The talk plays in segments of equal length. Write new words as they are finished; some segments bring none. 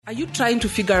Are you trying to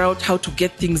figure out how to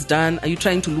get things done? Are you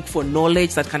trying to look for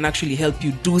knowledge that can actually help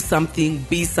you do something,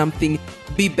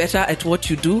 be better at what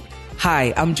you do?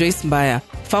 Hi, I'm Joyce Mbaya,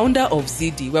 founder of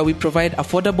ZD, where we provide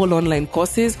affordable online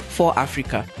courses for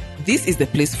Africa. This is the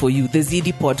place for you, the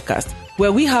ZD podcast,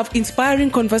 where we have inspiring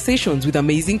conversations with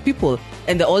amazing people.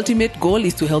 And the ultimate goal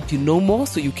is to help you know more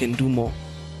so you can do more.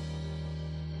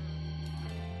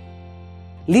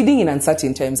 Leading in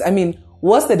uncertain times.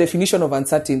 What's the definition of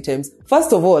uncertain times?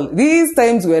 First of all, these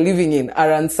times we're living in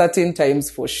are uncertain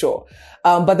times for sure.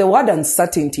 But the word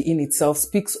uncertainty in itself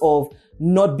speaks of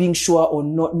not being sure or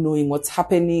not knowing what's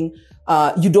happening.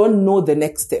 You don't know the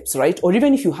next steps, right? Or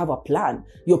even if you have a plan,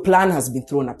 your plan has been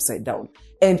thrown upside down.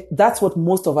 And that's what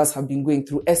most of us have been going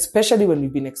through, especially when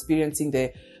we've been experiencing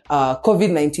the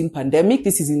COVID-19 pandemic.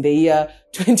 This is in the year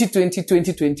 2020,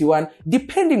 2021,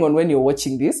 depending on when you're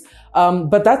watching this.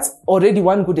 But that's already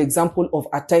one good example of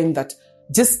a time that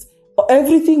just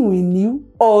everything we knew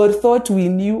or thought we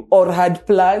knew or had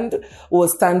planned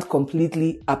was turned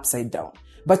completely upside down.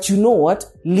 But you know what?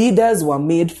 Leaders were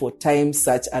made for times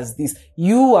such as this.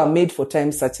 You are made for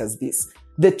times such as this.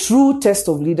 The true test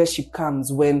of leadership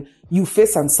comes when you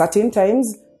face uncertain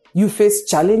times, you face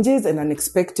challenges and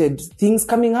unexpected things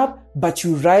coming up, but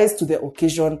you rise to the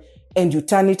occasion and you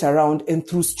turn it around, and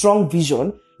through strong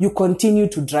vision, you continue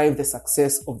to drive the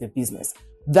success of the business.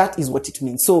 That is what it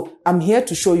means. So I'm here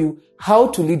to show you how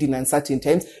to lead in uncertain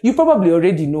times. You probably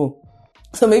already know.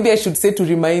 So maybe I should say, to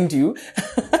remind you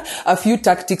a few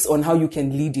tactics on how you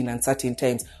can lead in uncertain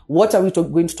times. What are we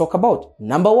going to talk about?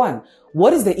 Number one,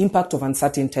 what is the impact of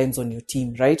uncertain times on your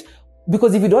team, right?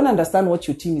 Because if you don't understand what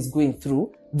your team is going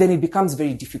through, then it becomes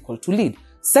very difficult to lead.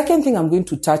 Second thing I'm going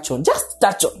to touch on,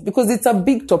 because it's a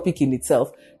big topic in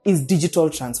itself, is digital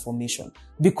transformation.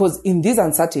 Because in these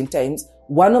uncertain times,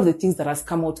 one of the things that has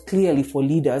come out clearly for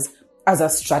leaders as a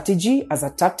strategy, as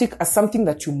a tactic, as something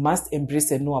that you must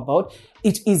embrace and know about,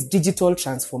 it is digital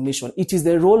transformation. It is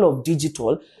the role of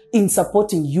digital in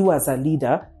supporting you as a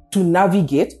leader to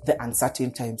navigate the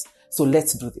uncertain times. So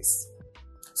let's do this.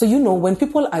 So, when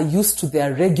people are used to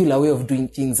their regular way of doing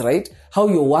things, right? How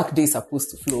your work day is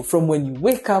supposed to flow, from when you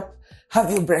wake up,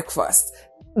 have your breakfast,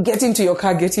 get into your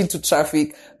car, get into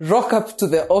traffic, rock up to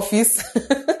the office,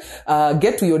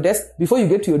 get to your desk. Before you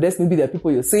get to your desk, maybe there are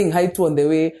people you're saying hi to on the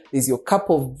way. There's your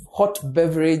cup of hot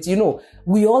beverage.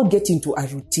 We all get into a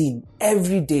routine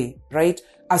every day, right?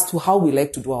 As to how we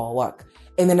like to do our work.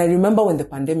 And then I remember when the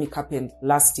pandemic happened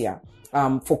last year,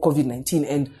 for COVID-19,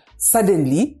 and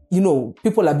suddenly,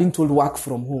 people are being told work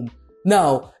from home.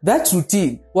 Now, that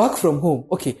routine, work from home.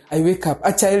 Okay, I wake up,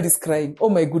 a child is crying. Oh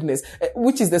my goodness.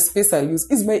 Which is the space I'll use?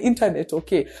 Is my internet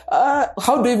okay?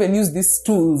 How do I even use these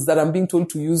tools that I'm being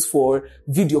told to use for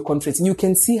video conferencing? You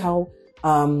can see how,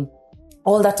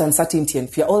 all that uncertainty and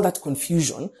fear, all that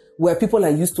confusion, where people are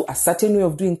used to a certain way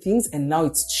of doing things and now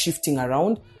it's shifting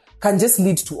around, can just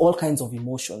lead to all kinds of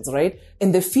emotions, right?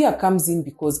 And the fear comes in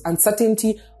because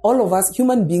uncertainty, all of us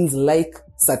human beings like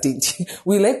certainty.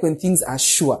 We like when things are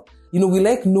sure. We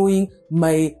like knowing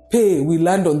my pay will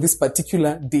land on this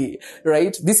particular day,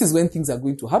 right? This is when things are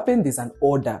going to happen. There's an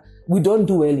order. We don't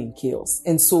do well in chaos.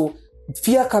 And so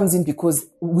fear comes in because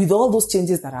with all those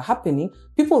changes that are happening,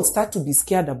 people start to be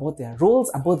scared about their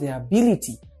roles, about their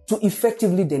ability to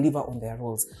effectively deliver on their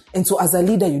roles. And so as a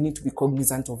leader, you need to be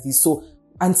cognizant of this. So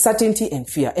uncertainty and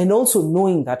fear, and also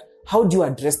knowing that, how do you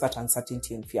address that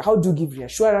uncertainty and fear? How do you give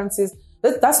reassurances?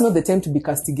 That's not the time to be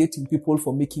castigating people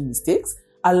for making mistakes.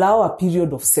 Allow a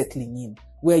period of settling in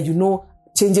where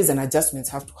changes and adjustments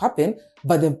have to happen,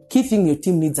 but the key thing your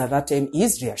team needs at that time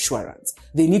is reassurance.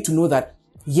 They need to know that,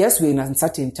 yes, we're in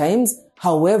uncertain times.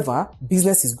 However,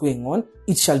 business is going on.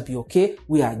 It shall be okay.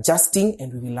 We are adjusting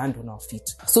and we will land on our feet.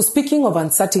 So speaking of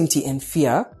uncertainty and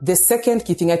fear, the second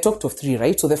key thing, I talked of three,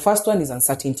 right? So the first one is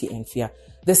uncertainty and fear.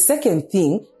 The second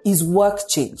thing is work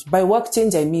change. By work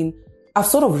change, I mean, I've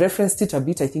sort of referenced it a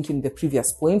bit, I think, in the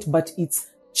previous point, but it's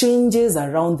changes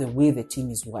around the way the team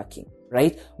is working,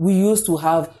 right? We used to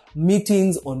have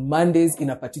meetings on Mondays in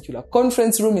a particular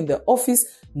conference room in the office.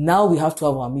 Now we have to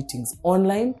have our meetings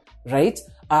online, right?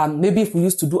 Maybe if we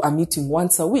used to do a meeting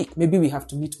once a week, maybe we have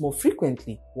to meet more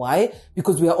frequently. Why?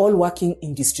 Because we are all working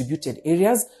in distributed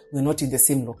areas. We're not in the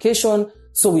same location.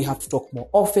 So we have to talk more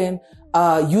often.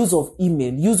 Use of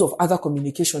email, use of other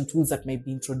communication tools that might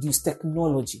be introduced,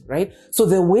 technology, right? So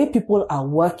the way people are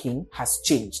working has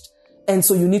changed. And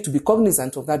so you need to be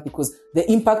cognizant of that, because the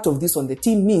impact of this on the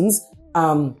team means,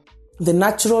 the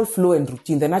natural flow and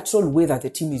routine, the natural way that the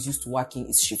team is used to working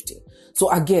is shifting. So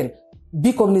again,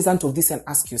 be cognizant of this and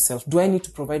ask yourself, do I need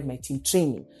to provide my team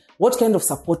training? What kind of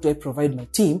support do I provide my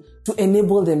team to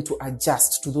enable them to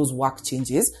adjust to those work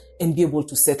changes and be able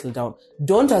to settle down?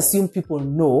 Don't assume people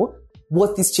know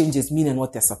what these changes mean and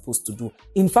what they're supposed to do.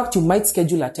 In fact, you might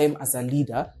schedule a time as a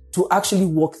leader to actually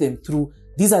walk them through,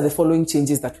 these are the following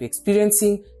changes that we're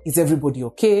experiencing. Is everybody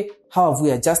okay? How have we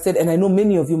adjusted? And I know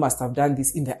many of you must have done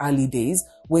this in the early days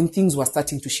when things were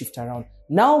starting to shift around.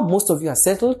 Now, most of you are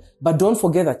settled, but don't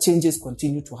forget that changes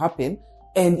continue to happen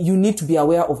and you need to be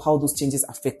aware of how those changes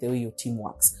affect the way your team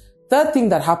works. Third thing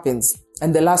that happens,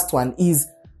 and the last one, is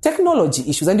technology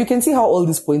issues. And you can see how all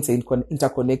these points are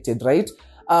interconnected, right?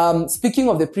 Speaking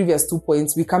of the previous 2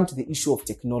 points, we come to the issue of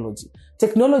technology.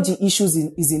 Technology issues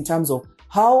is in terms of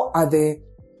how are the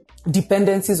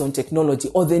dependencies on technology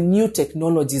or the new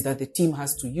technologies that the team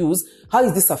has to use, how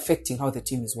is this affecting how the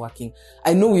team is working?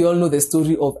 I know we all know the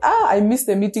story of, I missed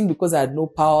the meeting because I had no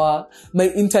power, my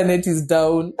internet is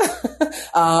down,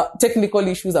 technical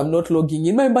issues, I'm not logging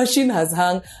in, my machine has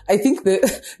hung. I think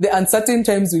the uncertain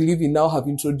times we live in now have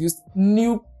introduced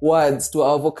new words to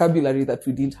our vocabulary that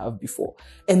we didn't have before.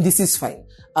 And this is fine.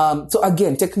 So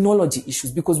again, technology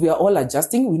issues, because we are all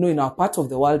adjusting. We know in our part of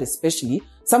the world especially,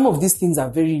 some of these things are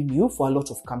very new for a lot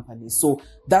of companies. So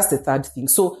that's the third thing.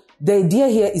 So the idea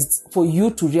here is for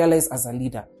you to realize as a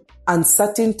leader,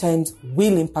 uncertain times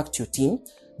will impact your team.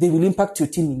 They will impact your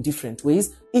team in different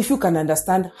ways. If you can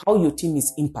understand how your team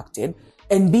is impacted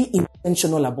and be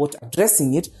intentional about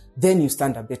addressing it, then you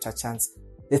stand a better chance.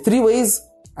 The 3 ways: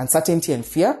 uncertainty and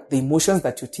fear, the emotions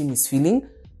that your team is feeling.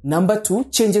 Number 2,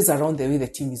 changes around the way the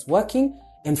team is working.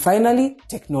 And finally,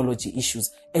 technology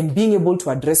issues. And being able to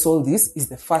address all this is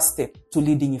the first step to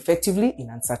leading effectively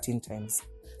in uncertain times.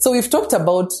 So we've talked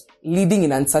about leading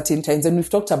in uncertain times, and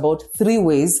we've talked about 3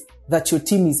 ways that your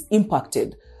team is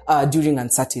impacted during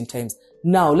uncertain times.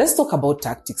 Now, let's talk about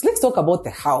tactics. Let's talk about the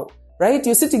how, right?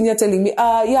 You're sitting here telling me,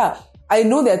 I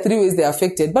know there are 3 ways they're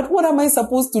affected, but what am I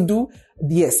supposed to do?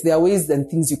 Yes, there are ways and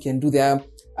things you can do. There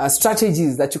are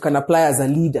strategies that you can apply as a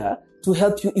leader to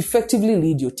help you effectively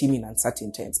lead your team in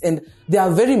uncertain times. And there are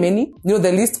very many.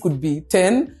 The list could be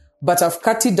 10, but I've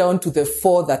cut it down to the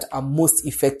 4 that are most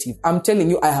effective. I'm telling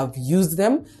you, I have used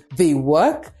them. They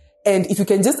work. And if you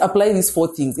can just apply these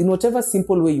 4 things in whatever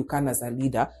simple way you can as a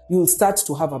leader, you will start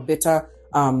to have a better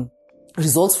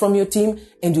results from your team,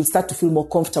 and you'll start to feel more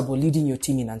comfortable leading your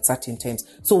team in uncertain times.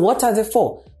 So what are the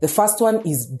 4? The first one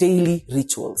is daily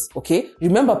rituals, okay?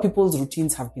 Remember, people's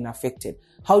routines have been affected.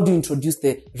 How do you introduce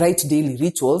the right daily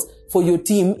rituals for your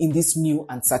team in these new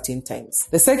uncertain times?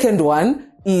 The second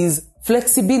one is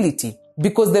flexibility,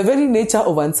 because the very nature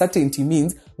of uncertainty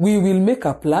means we will make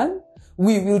a plan,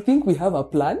 we will think we have a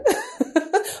plan,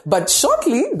 but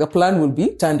shortly the plan will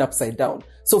be turned upside down.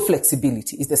 So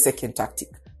flexibility is the second tactic.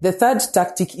 The third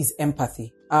tactic is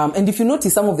empathy. And if you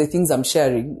notice some of the things I'm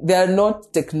sharing, they are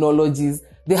not technologies.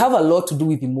 They have a lot to do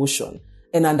with emotion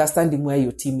and understanding where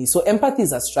your team is. So empathy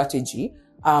is a strategy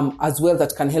as well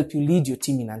that can help you lead your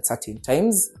team in uncertain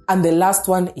times. And the last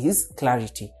one is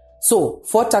clarity. So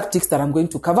 4 tactics that I'm going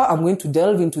to cover. I'm going to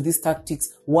delve into these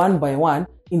tactics one by one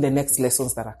in the next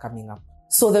lessons that are coming up.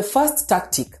 So the first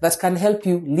tactic that can help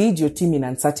you lead your team in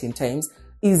uncertain times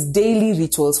is daily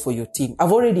rituals for your team.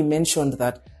 I've already mentioned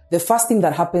that the first thing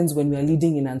that happens when we are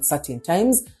leading in uncertain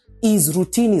times is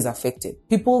routine is affected.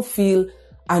 People feel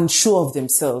unsure of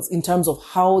themselves in terms of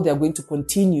how they're going to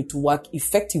continue to work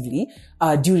effectively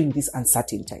during these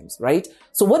uncertain times, right?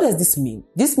 So what does this mean?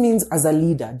 This means as a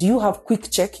leader, do you have quick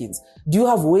check-ins? Do you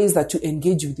have ways that you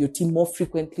engage with your team more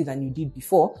frequently than you did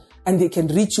before? And they can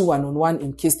reach you one-on-one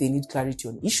in case they need clarity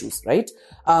on issues, right?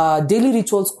 Daily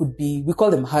rituals could be, we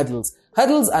call them huddles.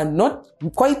 Huddles are not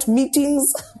quite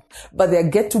meetings, but they are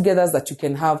get-togethers that you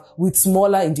can have with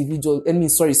smaller individuals,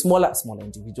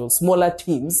 smaller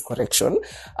teams,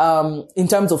 in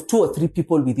terms of 2 or 3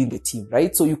 people within the team,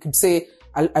 right? So you could say,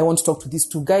 I want to talk to these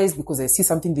 2 guys because I see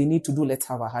something they need to do. Let's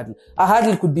have a huddle. A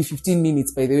huddle could be 15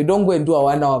 minutes, by the way. Don't go and do a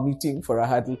 1-hour meeting for a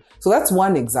huddle. So that's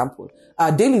one example.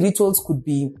 Daily rituals could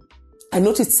be, I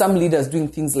noticed some leaders doing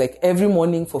things like every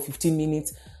morning for 15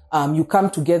 minutes, you come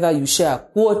together, you share a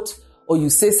quote, or you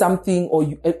say something,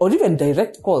 or even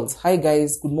direct calls. Hi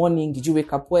guys, good morning. Did you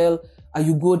wake up well? Are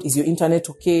you good? Is your internet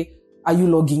okay? Are you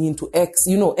logging into X?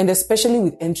 And especially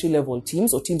with entry-level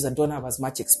teams or teams that don't have as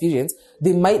much experience,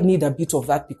 they might need a bit of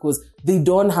that because they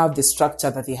don't have the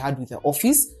structure that they had with the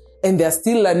office, and they're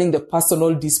still learning the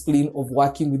personal discipline of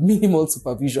working with minimal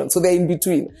supervision. So they're in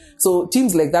between. So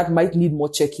teams like that might need more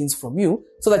check-ins from you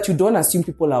so that you don't assume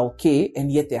people are okay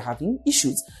and yet they're having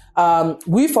issues.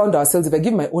 We found ourselves, if I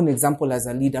give my own example as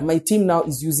a leader, my team now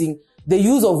is using the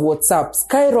use of WhatsApp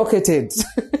skyrocketed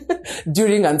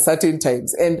during uncertain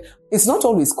times. And it's not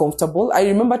always comfortable. I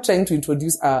remember trying to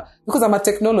introduce, because I'm a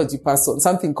technology person,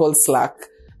 something called Slack.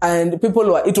 And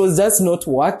it was just not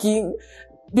working.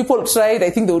 People tried, I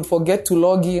think they would forget to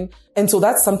log in. And so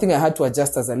that's something I had to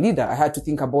adjust as a leader. I had to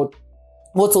think about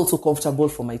what's also comfortable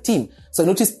for my team. So I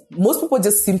noticed most people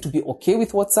just seem to be okay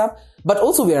with WhatsApp, but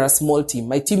also we are a small team.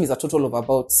 My team is a total of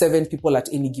about 7 people at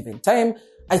any given time.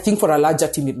 I think for a larger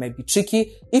team, it might be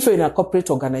tricky. If you're in a corporate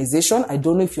organization, I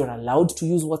don't know if you're allowed to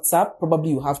use WhatsApp.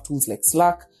 Probably you have tools like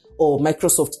Slack or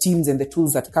Microsoft Teams and the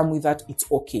tools that come with that. It's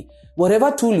okay.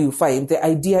 Whatever tool you find, the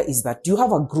idea is that you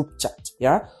have a group chat,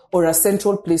 yeah, or a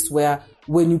central place where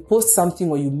when you post something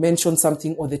or you mention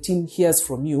something or the team hears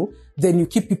from you, then you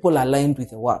keep people aligned with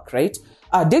the work, right?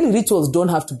 Daily rituals don't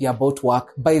have to be about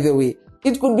work, by the way.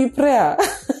 It could be prayer.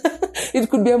 It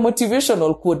could be a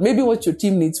motivational quote. Maybe what your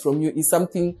team needs from you is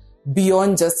something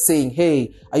beyond just saying,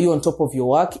 hey, are you on top of your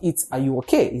work? It's, are you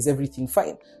okay? Is everything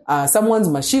fine? Someone's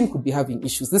machine could be having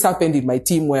issues. This happened in my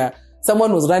team where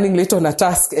someone was running late on a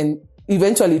task and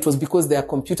eventually it was because their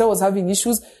computer was having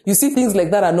issues. You see, things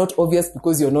like that are not obvious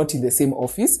because you're not in the same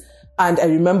office. And I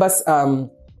remember,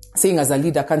 saying as a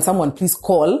leader, can someone please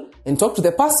call and talk to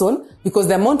the person, because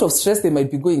the amount of stress they might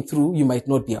be going through, you might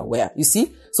not be aware. You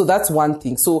see? So that's one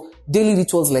thing. So daily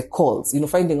rituals like calls,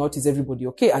 finding out, is everybody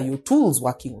okay? Are your tools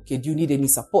working okay? Do you need any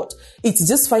support? It's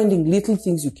just finding little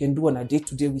things you can do on a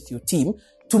day-to-day with your team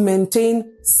to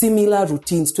maintain similar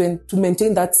routines, to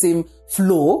maintain that same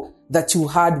flow that you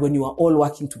had when you are all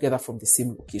working together from the same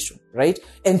location, right?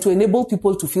 And to enable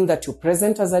people to feel that you're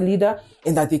present as a leader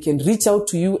and that they can reach out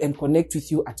to you and connect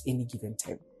with you at any given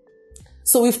time.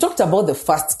 So we've talked about the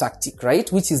first tactic,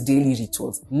 right? Which is daily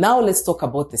rituals. Now let's talk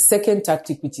about the second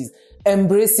tactic, which is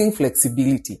embracing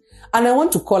flexibility. And I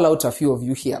want to call out a few of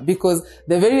you here because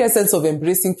the very essence of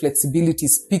embracing flexibility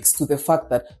speaks to the fact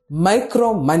that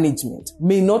micromanagement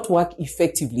may not work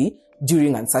effectively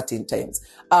during uncertain times.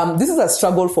 This is a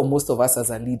struggle for most of us as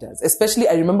our leaders, especially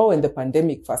I remember when the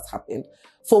pandemic first happened.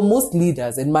 For most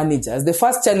leaders and managers, the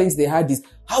first challenge they had is,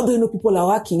 how do I know people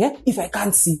are working if I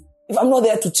can't see, if I'm not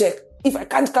there to check, if I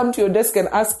can't come to your desk and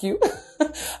ask you?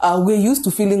 We're used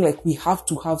to feeling like we have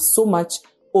to have so much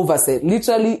oversight,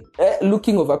 literally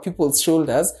looking over people's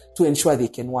shoulders to ensure they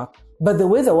can work. But the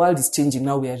way the world is changing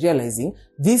now, we are realizing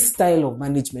this style of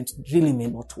management really may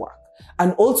not work.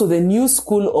 And also the new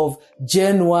school of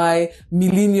Gen Y,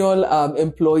 millennial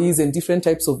employees and different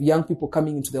types of young people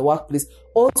coming into the workplace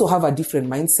also have a different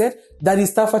mindset that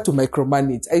is tougher to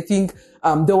micromanage. I think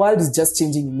the world is just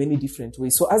changing in many different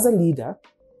ways. So as a leader,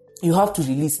 you have to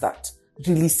release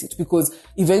it, because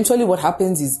eventually what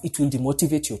happens is it will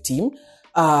demotivate your team.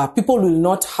 People will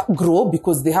not grow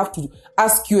because they have to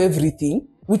ask you everything,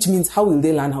 which means how will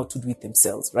they learn how to do it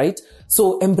themselves, right?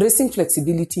 So embracing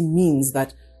flexibility means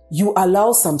that you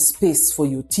allow some space for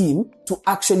your team to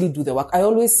actually do the work. I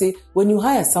always say, when you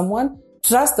hire someone,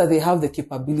 trust that they have the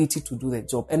capability to do the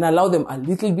job and allow them a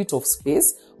little bit of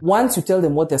space. Once you tell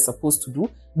them what they're supposed to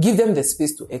do, give them the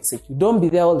space to execute. Don't be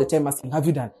there all the time asking, have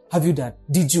you done? Have you done?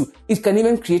 Did you? It can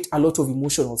even create a lot of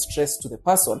emotional stress to the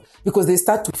person because they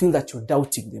start to feel that you're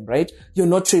doubting them, right? You're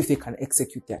not sure if they can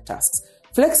execute their tasks.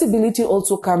 Flexibility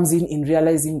also comes in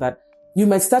realizing that you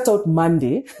might start out on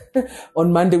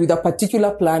Monday with a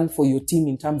particular plan for your team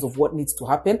in terms of what needs to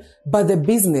happen, but the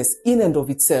business in and of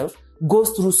itself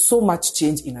goes through so much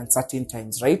change in uncertain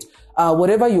times, right?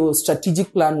 Whatever your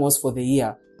strategic plan was for the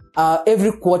year,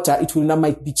 every quarter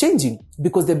might be changing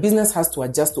because the business has to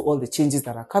adjust to all the changes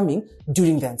that are coming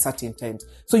during the uncertain times.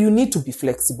 So you need to be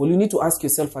flexible. You need to ask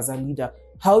yourself as a leader,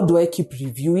 how do I keep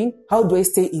reviewing? How do I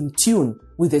stay in tune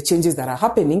with the changes that are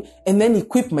happening and then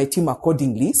equip my team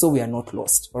accordingly so we are not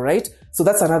lost, all right? So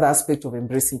that's another aspect of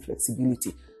embracing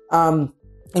flexibility.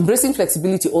 Embracing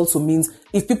flexibility also means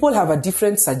if people have a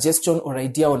different suggestion or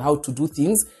idea on how to do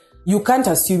things, you can't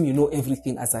assume you know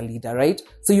everything as a leader, right?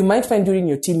 So you might find during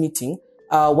your team meeting,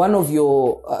 one of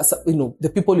your,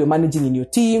 the people you're managing in your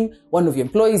team, one of your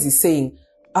employees is saying,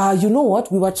 you know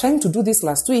what? We were trying to do this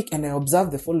last week and I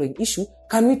observed the following issue.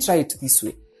 Can we try it this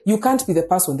way? You can't be the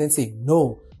person then saying,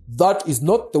 no, that is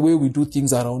not the way we do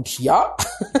things around here.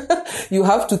 You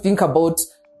have to think about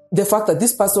the fact that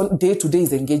this person day to day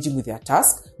is engaging with their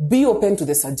task. Be open to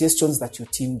the suggestions that your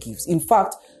team gives. In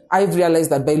fact, I've realized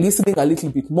that by listening a little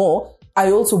bit more,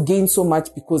 I also gain so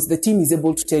much because the team is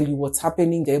able to tell you what's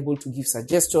happening. They're able to give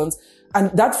suggestions.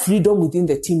 And that freedom within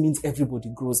the team means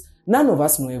everybody grows. None of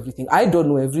us know everything. I don't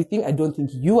know everything. I don't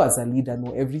think you as a leader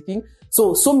know everything.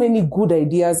 So many good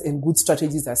ideas and good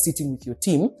strategies are sitting with your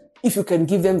team if you can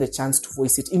give them the chance to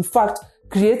voice it. In fact,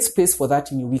 create space for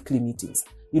that in your weekly meetings.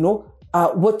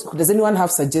 What does anyone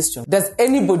have suggestions? Does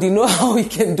anybody know how we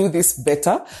can do this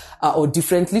better or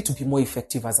differently to be more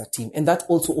effective as a team? And that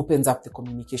also opens up the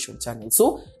communication channel.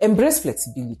 So embrace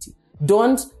flexibility.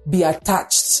 Don't be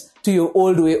attached to your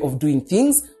old way of doing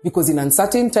things, because in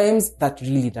uncertain times, that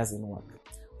really doesn't work.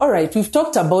 All right, we've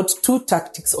talked about 2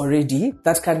 tactics already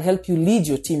that can help you lead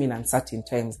your team in uncertain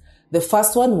times. The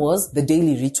first one was the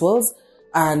daily rituals,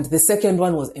 and the second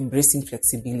one was embracing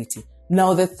flexibility.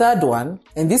 Now, the third one,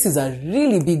 and this is a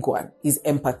really big one, is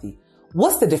empathy.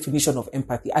 What's the definition of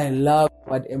empathy? I love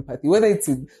the word empathy, whether it's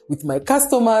with my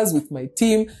customers, with my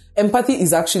team. Empathy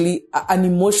is actually an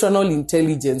emotional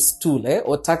intelligence tool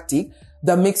or tactic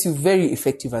that makes you very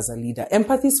effective as a leader.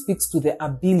 Empathy speaks to the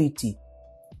ability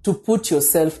to put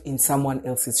yourself in someone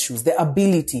else's shoes, the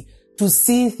ability to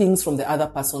see things from the other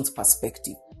person's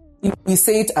perspective. We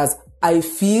say it as, I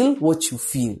feel what you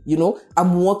feel.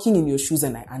 I'm walking in your shoes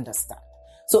and I understand.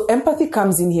 So empathy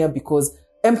comes in here because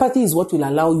empathy is what will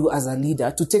allow you as a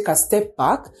leader to take a step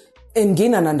back and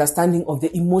gain an understanding of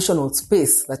the emotional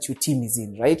space that your team is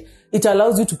in, right? It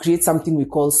allows you to create something we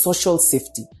call social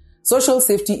safety. Social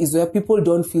safety is where people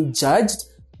don't feel judged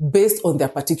based on their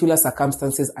particular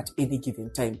circumstances at any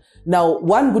given time. Now,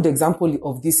 one good example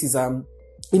of this is,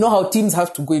 you know how teams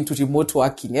have to go into remote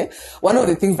working, One of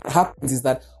the things that happens is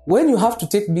that when you have to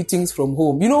take meetings from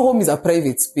home, home is a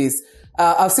private space.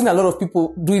 I've seen a lot of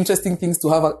people do interesting things to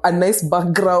have a nice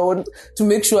background, to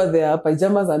make sure their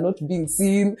pajamas are not being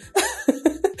seen.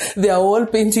 Their wall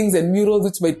paintings and murals,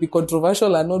 which might be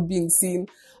controversial, are not being seen.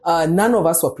 None of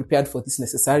us were prepared for this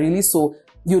necessarily. So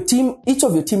each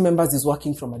of your team members is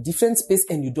working from a different space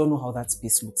and you don't know how that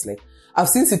space looks like. I've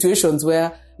seen situations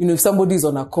where, if somebody is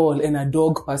on a call and a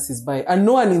dog passes by and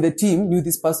no one in the team knew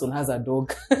this person has a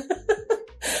dog.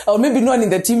 Or maybe no one in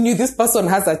the team knew this person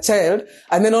has a child,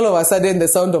 and then all of a sudden the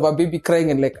sound of a baby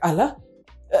crying and like, Allah,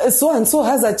 so-and-so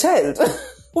has a child.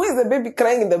 Who is the baby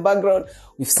crying in the background?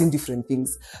 We've seen different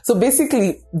things. So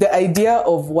basically, the idea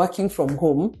of working from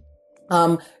home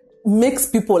makes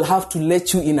people have to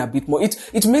let you in a bit more.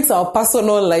 It makes our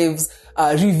personal lives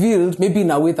revealed maybe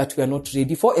in a way that we are not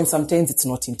ready for, and sometimes it's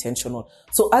not intentional.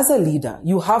 So as a leader,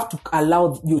 you have to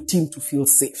allow your team to feel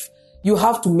safe. You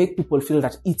have to make people feel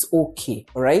that it's okay,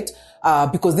 all right?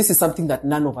 Because this is something that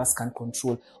none of us can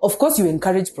control. Of course, you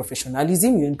encourage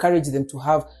professionalism. You encourage them to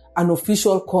have an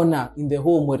official corner in the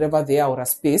home, wherever they are, or a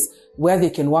space where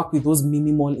they can work with those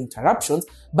minimal interruptions,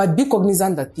 but be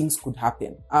cognizant that things could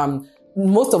happen.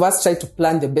 Most of us try to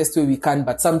plan the best way we can,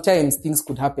 but sometimes things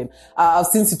could happen. I've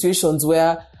seen situations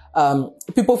where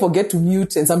people forget to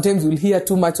mute, and sometimes we'll hear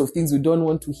too much of things we don't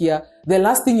want to hear. The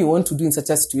last thing you want to do in such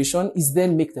a situation is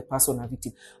then make the person a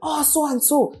victim. Oh, so and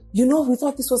so, we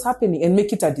thought this was happening, and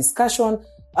make it a discussion.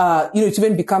 It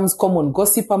even becomes common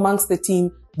gossip amongst the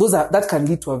team. That can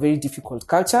lead to a very difficult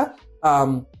culture.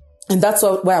 And that's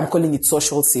why I'm calling it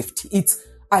social safety.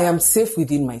 I am safe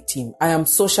within my team. I am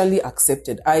socially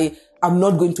accepted. I am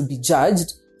not going to be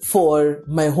judged for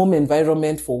my home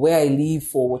environment, for where I live,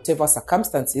 for whatever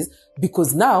circumstances,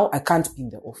 because now I can't be in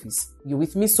the office. You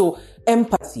with me? So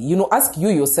empathy, ask you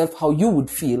yourself how you would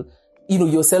feel,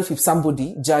 yourself if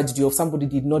somebody judged you, if somebody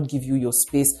did not give you your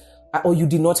space, or you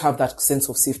did not have that sense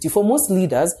of safety. For most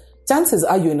leaders, chances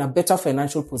are you're in a better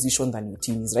financial position than your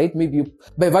team is, right? Maybe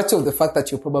by virtue of the fact that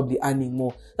you're probably earning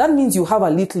more. That means you have a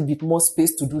little bit more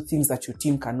space to do things that your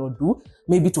team cannot do.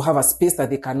 Maybe to have a space that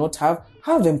they cannot have.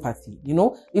 Have empathy,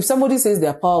 If somebody says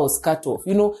their power was cut off,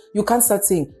 you can't start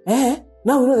saying,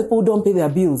 now we know the people don't pay their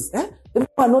bills, The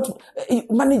people are not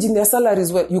managing their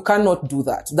salaries well. You cannot do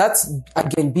that. That's,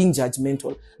 again, being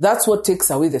judgmental. That's what takes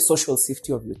away the social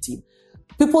safety of your team.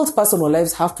 People's personal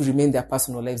lives have to remain their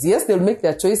personal lives. Yes, they'll make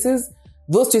their choices.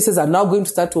 Those choices are now going to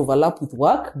start to overlap with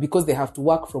work because they have to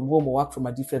work from home or work from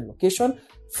a different location.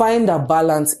 Find a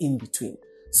balance in between.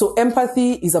 So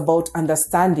empathy is about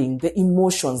understanding the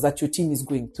emotions that your team is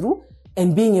going through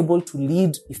and being able to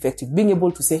lead effectively, being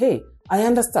able to say, hey, I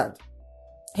understand.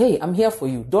 Hey, I'm here for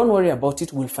you. Don't worry about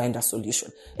it. We'll find a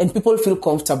solution. And people feel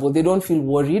comfortable. They don't feel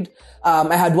worried.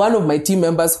 I had one of my team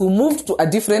members who moved to a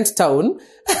different town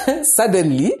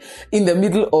suddenly in the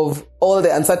middle of all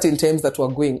the uncertain times that were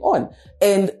going on.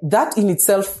 And that in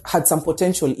itself had some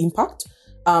potential impact.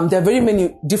 There are very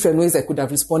many different ways I could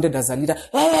have responded as a leader.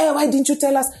 Hey, why didn't you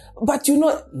tell us? But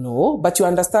no, but you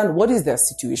understand what is their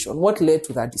situation, what led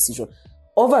to that decision.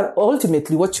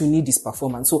 Ultimately, what you need is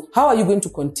performance. So how are you going to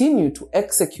continue to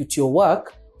execute your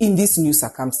work in this new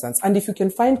circumstance? And if you can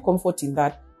find comfort in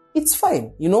that, it's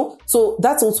fine, So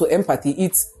that's also empathy.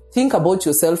 It's think about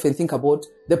yourself and think about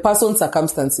the person's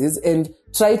circumstances and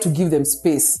try to give them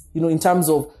space, in terms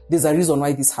of there's a reason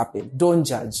why this happened. Don't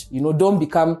judge, don't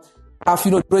become have,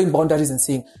 drawing boundaries and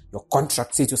saying, your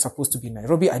contract says you're supposed to be in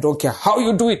Nairobi. I don't care how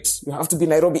you do it. You have to be in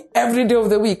Nairobi every day of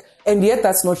the week. And yet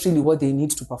that's not really what they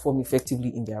need to perform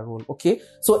effectively in their role. Okay.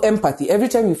 So empathy. Every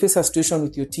time you face a situation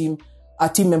with your team, a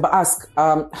team member, ask,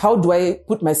 how do I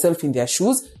put myself in their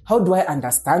shoes? How do I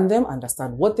understand them,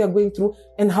 understand what they're going through?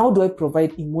 And how do I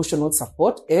provide emotional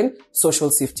support and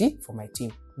social safety for my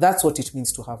team? That's what it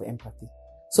means to have empathy.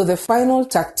 So the final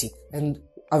tactic, and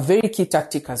a very key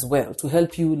tactic as well to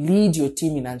help you lead your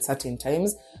team in uncertain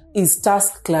times, is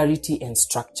task clarity and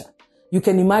structure. You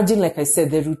can imagine, like I said,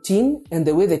 the routine and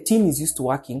the way the team is used to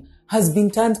working has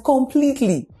been turned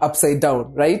completely upside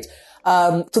down, right?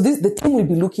 So the team will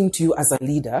be looking to you as a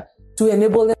leader to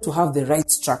enable them to have the right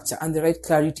structure and the right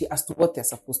clarity as to what they're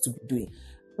supposed to be doing.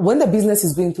 When the business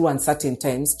is going through uncertain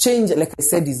times, change, like I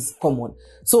said, is common.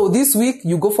 So this week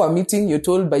you go for a meeting, you're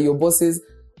told by your bosses,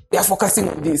 they are focusing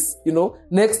on this,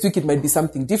 next week it might be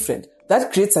something different.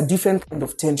 That creates a different kind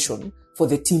of tension for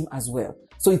the team as well.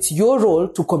 So it's your role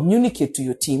to communicate to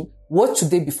your team what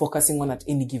should they be focusing on at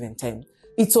any given time.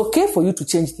 It's okay for you to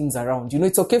change things around.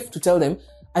 It's okay to tell them,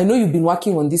 I know you've been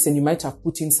working on this and you might have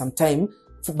put in some time,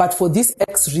 but for these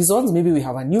X reasons, maybe we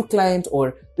have a new client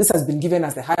or this has been given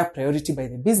as the higher priority by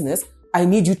the business. I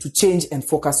need you to change and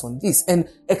focus on this, and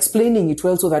explaining it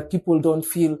well so that people don't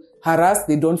feel harassed.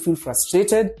 They don't feel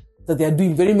frustrated that they are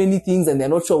doing very many things and they're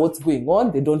not sure what's going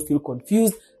on. They don't feel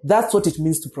confused. That's what it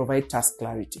means to provide task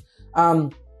clarity.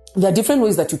 There are different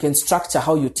ways that you can structure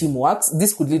how your team works.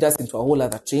 This could lead us into a whole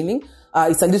other training.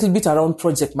 It's a little bit around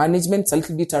project management. It's a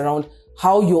little bit around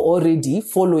how you're already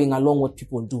following along what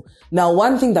people do. Now,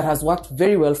 one thing that has worked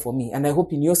very well for me, and I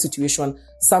hope in your situation,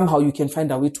 somehow you can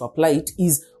find a way to apply it,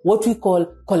 is what we call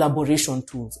collaboration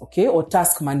tools, okay? Or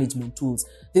task management tools.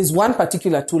 There's one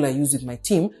particular tool I use with my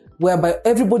team whereby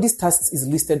everybody's tasks is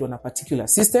listed on a particular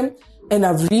system. And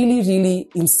I've really, really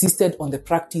insisted on the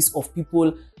practice of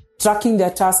people tracking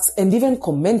their tasks and even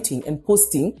commenting and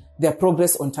posting their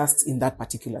progress on tasks in that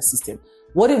particular system.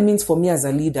 What it means for me as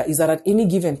a leader is that at any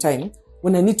given time,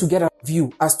 when I need to get a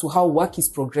view as to how work is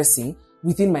progressing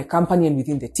within my company and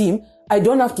within the team, I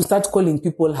don't have to start calling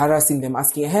people, harassing them,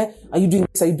 asking, hey, are you doing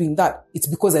this? Are you doing that? It's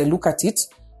because I look at it,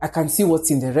 I can see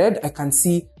what's in the red, I can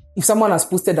see if someone has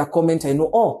posted a comment, I know,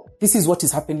 oh, this is what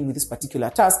is happening with this particular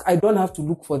task. I don't have to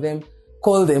look for them,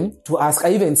 call them to ask.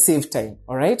 I even save time,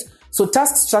 all right? So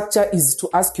task structure is to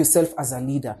ask yourself as a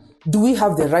leader, do we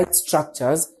have the right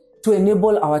structures to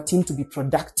enable our team to be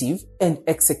productive and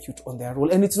execute on their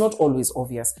role? And it's not always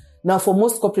obvious. Now, for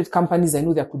most corporate companies, I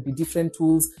know there could be different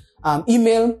tools.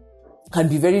 Email can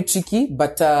be very tricky,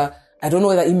 but I don't know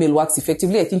whether email works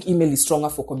effectively. I think email is stronger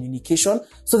for communication.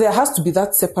 So there has to be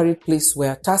that separate place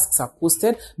where tasks are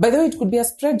posted. By the way, it could be a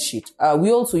spreadsheet.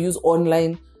 We also use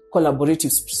online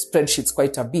collaborative spreadsheets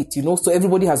quite a bit, so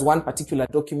everybody has one particular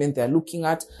document they're looking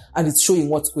at and it's showing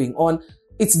what's going on.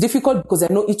 It's difficult because I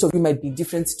know each of you might be in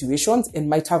different situations and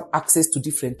might have access to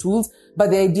different tools. But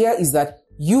the idea is that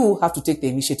you have to take the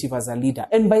initiative as a leader.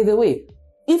 And by the way,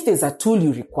 if there's a tool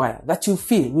you require that you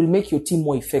feel will make your team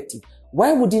more effective,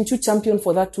 why wouldn't you champion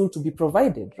for that tool to be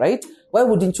provided, right? Why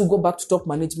wouldn't you go back to top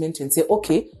management and say,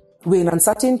 okay, we're in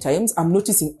uncertain times, I'm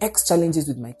noticing X challenges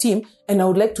with my team, and I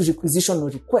would like to requisition or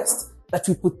request that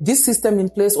we put this system in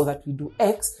place or that we do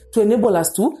X to enable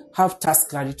us to have task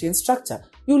clarity and structure.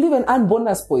 You'll even earn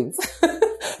bonus points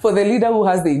for the leader who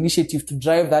has the initiative to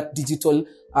drive that digital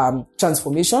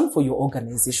transformation for your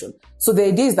organization. So the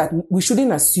idea is that we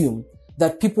shouldn't assume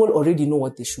that people already know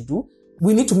what they should do.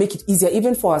 We need to make it easier,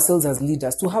 even for ourselves as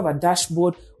leaders, to have a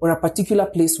dashboard or a particular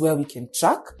place where we can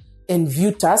track and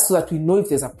view tasks so that we know if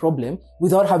there's a problem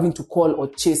without having to call or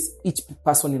chase each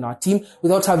person in our team,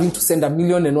 without having to send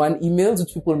 1,000,001 emails,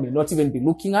 which people may not even be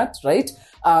looking at, right?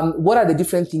 What are the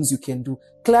different things you can do?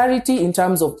 Clarity in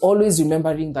terms of always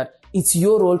remembering that it's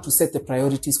your role to set the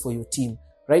priorities for your team,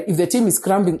 right? If the team is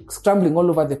scrambling all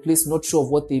over the place, not sure of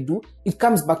what they do, it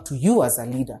comes back to you as a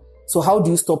leader. So how do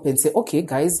you stop and say, okay,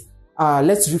 guys,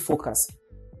 let's refocus.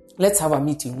 Let's have a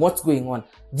meeting. What's going on?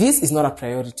 This is not a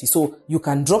priority. So you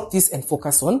can drop this and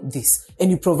focus on this.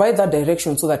 And you provide that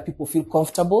direction so that people feel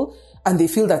comfortable and they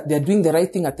feel that they're doing the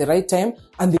right thing at the right time.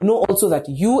 And they know also that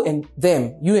you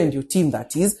and your team,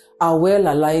 that is, are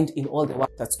well aligned in all the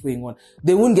work that's going on.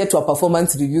 They won't get to a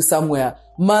performance review somewhere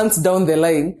months down the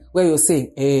line where you're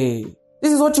saying, hey,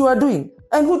 this is what you are doing.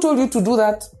 And who told you to do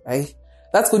that?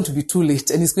 That's going to be too late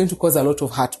and it's going to cause a lot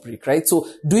of heartbreak, right? So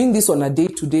doing this on a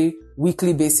day-to-day,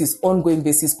 weekly basis, ongoing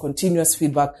basis, continuous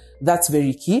feedback, that's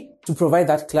very key to provide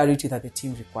that clarity that the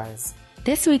team requires.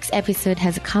 This week's episode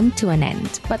has come to an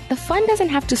end, but the fun doesn't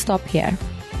have to stop here.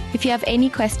 If you have any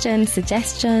questions,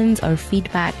 suggestions, or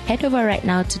feedback, head over right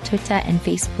now to Twitter and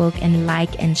Facebook and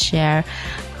like and share,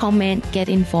 comment, get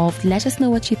involved. Let us know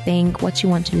what you think, what you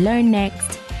want to learn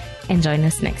next, and join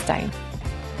us next time.